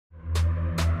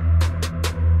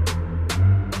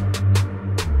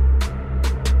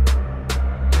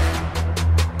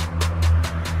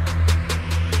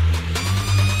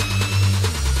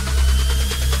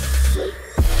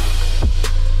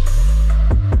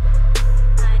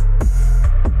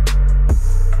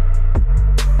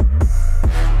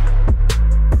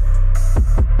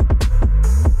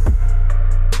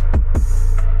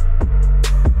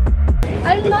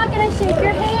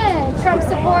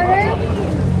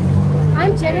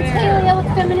genitalia with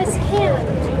feminist can't.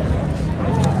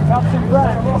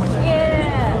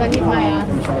 Yeah. But he's my ass.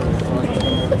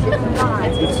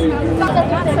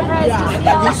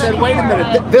 You said, wait a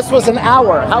minute, this was an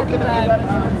hour. How can I?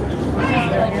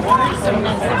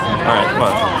 Alright, come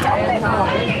on.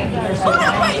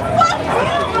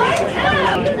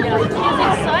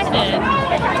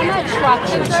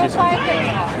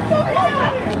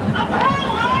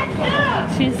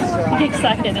 She's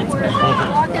excited.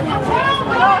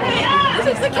 This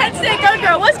is the Kent State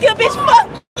Go-Girl. What's good, bitch? Fuck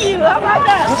you. How about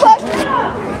that? Fuck you.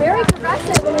 Very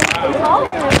progressive and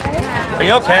involving, right? Are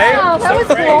you okay? Wow, that was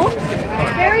cool.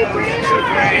 Very brave.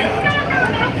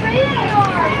 How brave you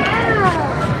are.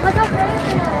 Yeah. Look how brave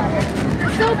you are.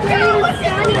 So brave and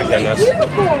stunning. goodness.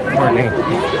 Beautiful. Morning.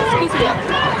 Excuse me.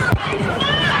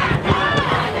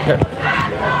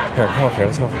 Here, come up here,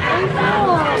 let's go.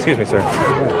 Excuse me, sir.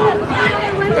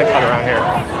 They cut around here.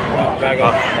 Back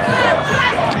off.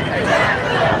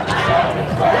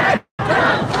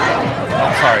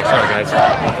 Oh, sorry, guys. So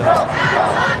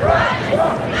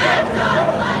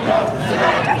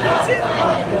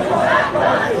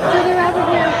they're over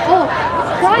here. Oh,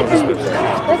 crikey.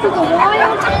 This is a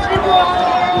wild.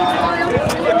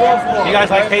 You guys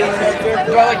like Kaitlin?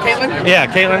 Do I like Kaitlin? Yeah,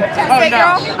 Kaitlin. Oh, no,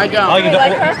 I don't. Oh, you don't?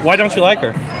 Like her? Why don't you like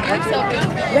her?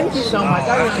 Thank you so much.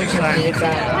 I really appreciate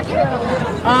that.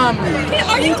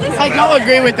 I don't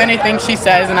agree with anything she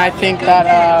says, and I think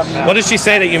that What does she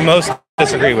say that you most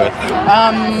disagree with?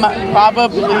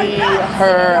 probably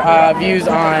her views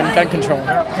on gun control.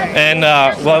 And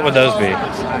what would those be?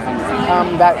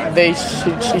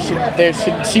 That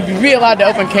she be allowed to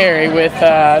open carry with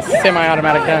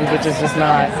semi-automatic guns, which is just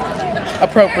not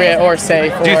appropriate or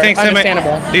safe or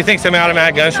understandable. Do you think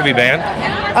semi-automatic guns should be banned?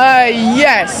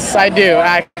 Yes, I do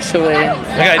actually.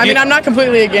 Okay, I mean, I'm not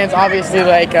completely against, obviously,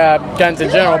 like guns in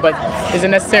general, but is it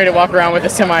necessary to walk around with a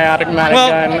semi-automatic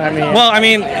gun? I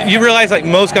mean, you realize like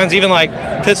most guns, even like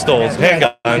pistols,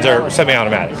 handguns, are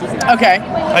semi-automatic. Okay.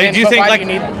 Do you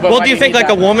think like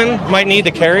a woman might need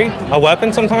to carry a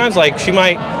weapon sometimes? Like she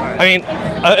might. I mean,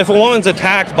 if a woman's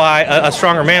attacked by a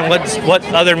stronger man, what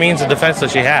other means of defense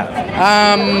does she have?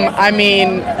 I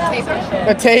mean,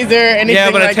 a taser, anything. Yeah,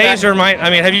 but like a taser might. I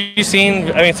mean, have you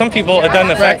seen? I mean, some people it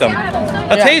doesn't affect them.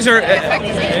 A taser,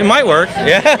 it might work.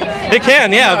 Yeah, it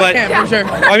can. Yeah, but it can, for sure.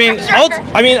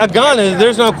 I mean, a gun is.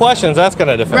 There's no questions that's going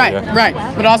to defend you. Right.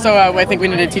 But also, I think we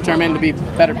need to teach our men to be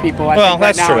better people. I think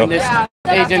that's now true. In this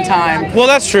age and time. Well,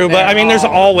 that's true, but I mean, there's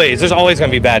always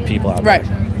going to be bad people out there. Right.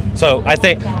 So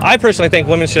I personally think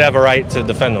women should have a right to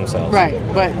defend themselves. Right,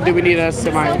 but do we need a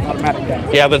semi-automatic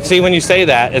gun? Yeah, but see, when you say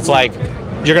that, it's like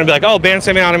you're gonna be like, oh, ban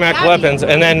semi-automatic weapons,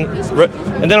 and then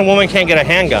a woman can't get a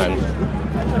handgun.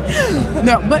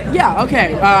 No, but yeah,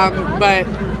 okay. But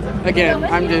again,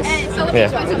 I'm just.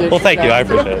 Yeah. Well, thank you. I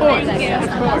appreciate it.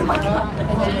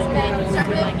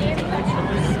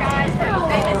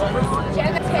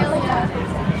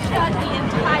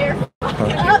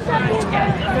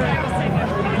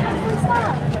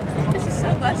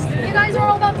 You guys are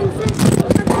all about consistency.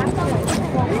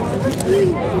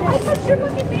 I thought you were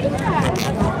looking at that.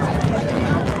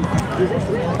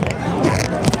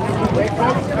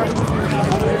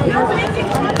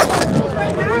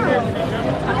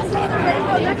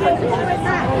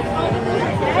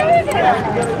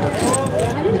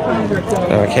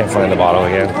 No, I can't find the bottle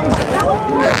again.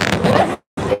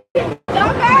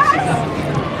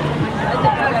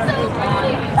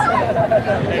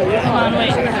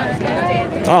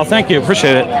 Oh, thank you.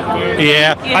 Appreciate it.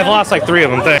 Yeah, I've lost like 3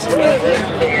 of them. Thanks.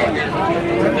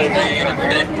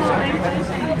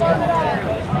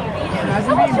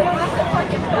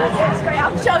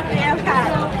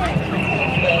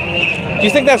 Do you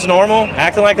think that's normal,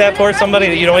 acting like that towards somebody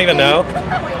that you don't even know?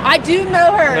 I do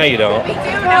know her. No, you don't. Oh,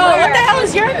 what the hell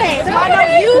is your name? Do I know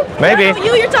you? Maybe. I know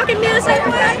you? You're talking to me the same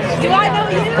way? Do I know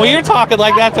you? Well, you're talking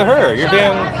like that to her. You're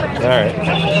being... All right.